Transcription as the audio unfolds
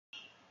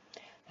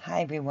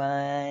Hi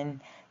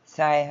everyone.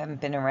 Sorry I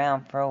haven't been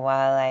around for a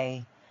while.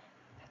 I've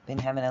been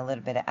having a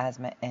little bit of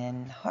asthma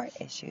and heart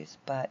issues,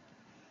 but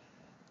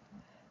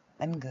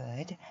I'm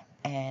good.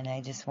 And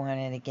I just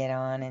wanted to get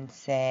on and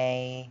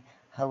say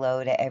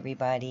hello to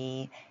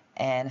everybody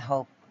and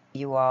hope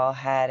you all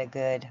had a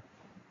good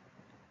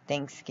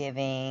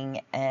Thanksgiving.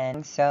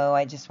 And so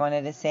I just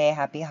wanted to say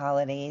happy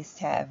holidays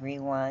to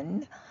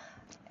everyone.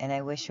 And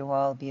I wish you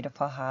all a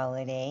beautiful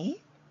holiday.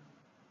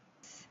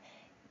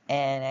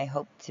 And I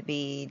hope to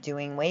be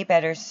doing way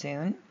better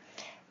soon.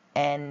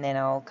 And then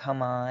I'll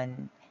come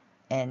on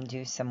and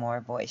do some more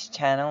voice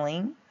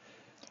channeling.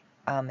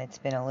 It's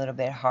been a little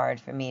bit hard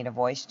for me to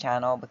voice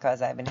channel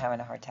because I've been having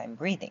a hard time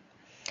breathing.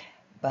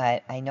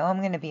 But I know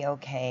I'm going to be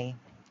okay.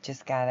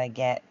 Just got to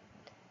get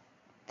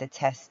the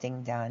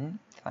testing done,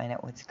 find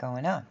out what's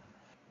going on.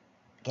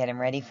 Getting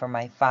ready for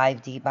my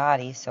 5D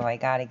body, so I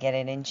got to get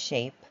it in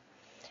shape.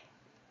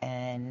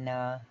 And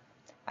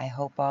I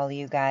hope all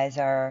you guys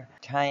are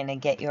trying to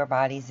get your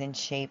bodies in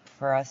shape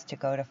for us to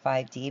go to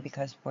 5D,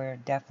 because we're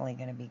definitely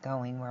going to be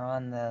going. We're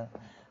on the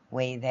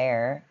way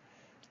there.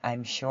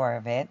 I'm sure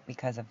of it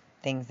because of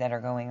things that are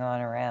going on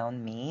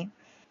around me.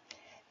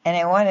 And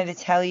I wanted to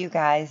tell you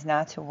guys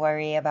not to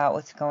worry about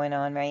what's going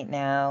on right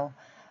now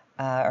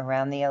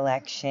around the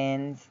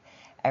elections.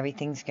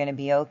 Everything's going to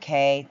be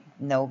okay.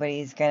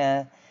 Nobody's going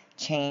to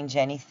change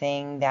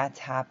anything that's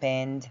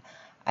happened.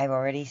 I've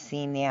already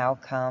seen the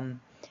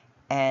outcome,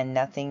 and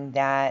nothing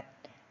that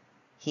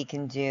he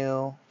can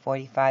do,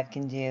 45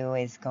 can do,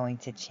 is going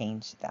to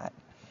change that.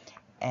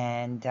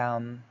 And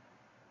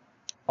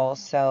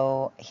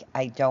also,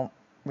 I don't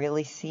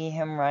really see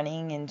him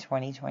running in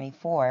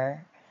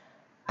 2024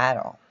 at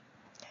all.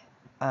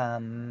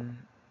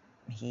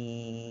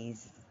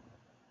 He's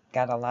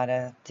got a lot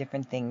of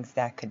different things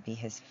that could be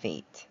his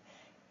fate,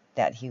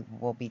 that he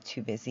will be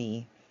too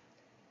busy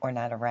or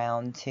not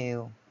around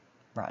to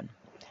run,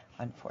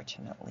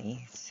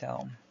 unfortunately.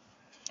 So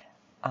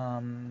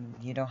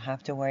you don't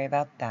have to worry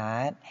about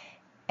that.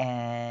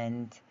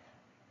 And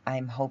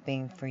I'm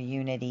hoping for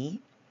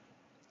unity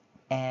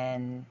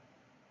and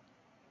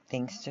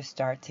things to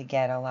start to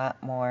get a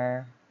lot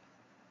more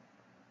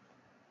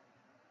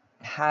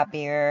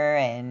happier,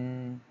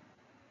 and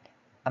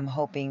I'm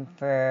hoping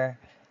for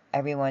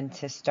everyone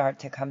to start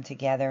to come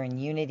together in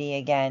unity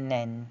again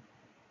and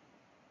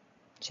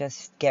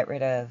just get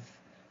rid of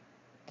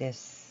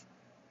this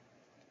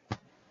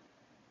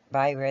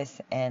virus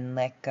and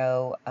let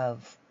go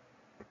of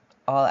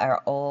all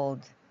our old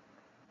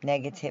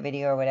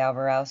negativity or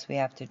whatever else we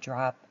have to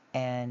drop.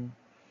 And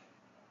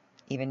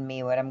even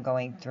me, what I'm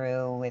going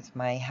through with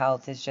my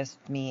health is just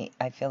me.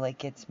 I feel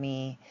like it's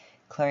me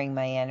clearing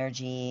my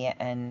energy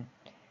and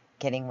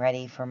getting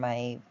ready for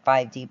my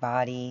 5D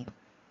body.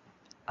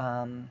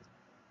 And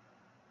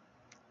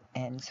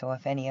so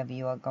if any of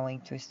you are going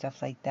through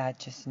stuff like that,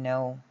 just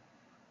know,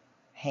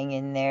 hang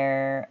in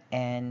there,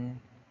 and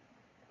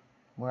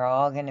we're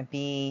all going to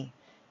be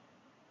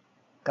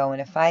going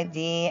to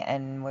 5D,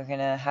 and we're going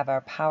to have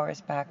our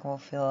powers back. We'll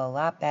feel a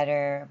lot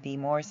better, be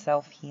more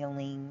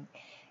self-healing,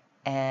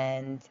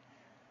 and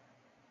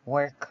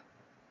work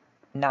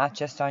not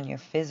just on your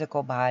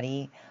physical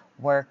body,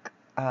 work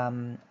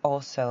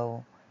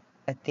also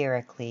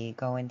etherically.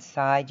 Go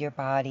inside your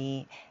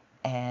body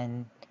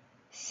and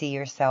see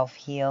yourself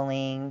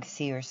healing,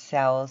 see your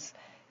cells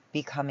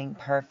becoming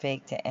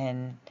perfect,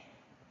 and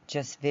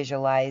just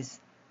visualize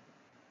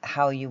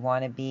how you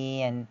want to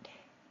be, and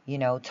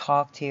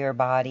talk to your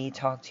body,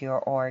 talk to your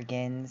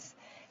organs,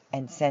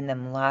 and send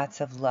them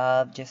lots of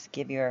love. Just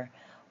give your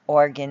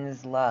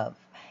organs love,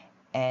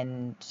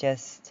 and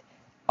just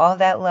all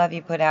that love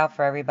you put out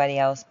for everybody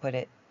else, put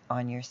it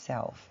on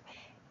yourself,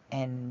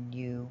 and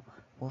you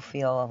will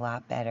feel a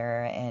lot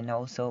better. And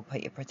also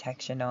put your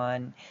protection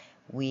on.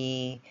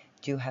 We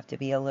do have to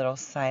be a little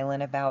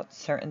silent about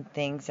certain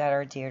things that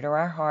are dear to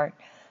our heart,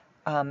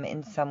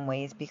 in some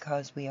ways,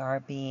 because we are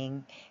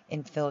being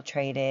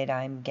infiltrated.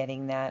 I'm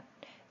getting that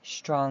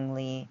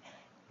strongly,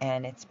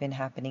 and it's been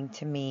happening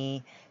to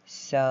me.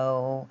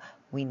 So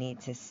we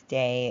need to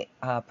stay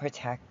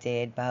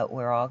protected, but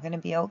we're all going to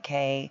be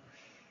okay,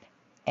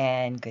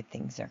 and good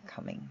things are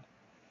coming.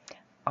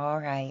 All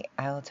right,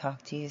 I will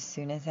talk to you as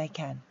soon as I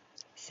can.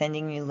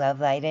 Sending you love,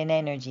 light, and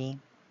energy.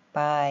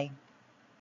 Bye.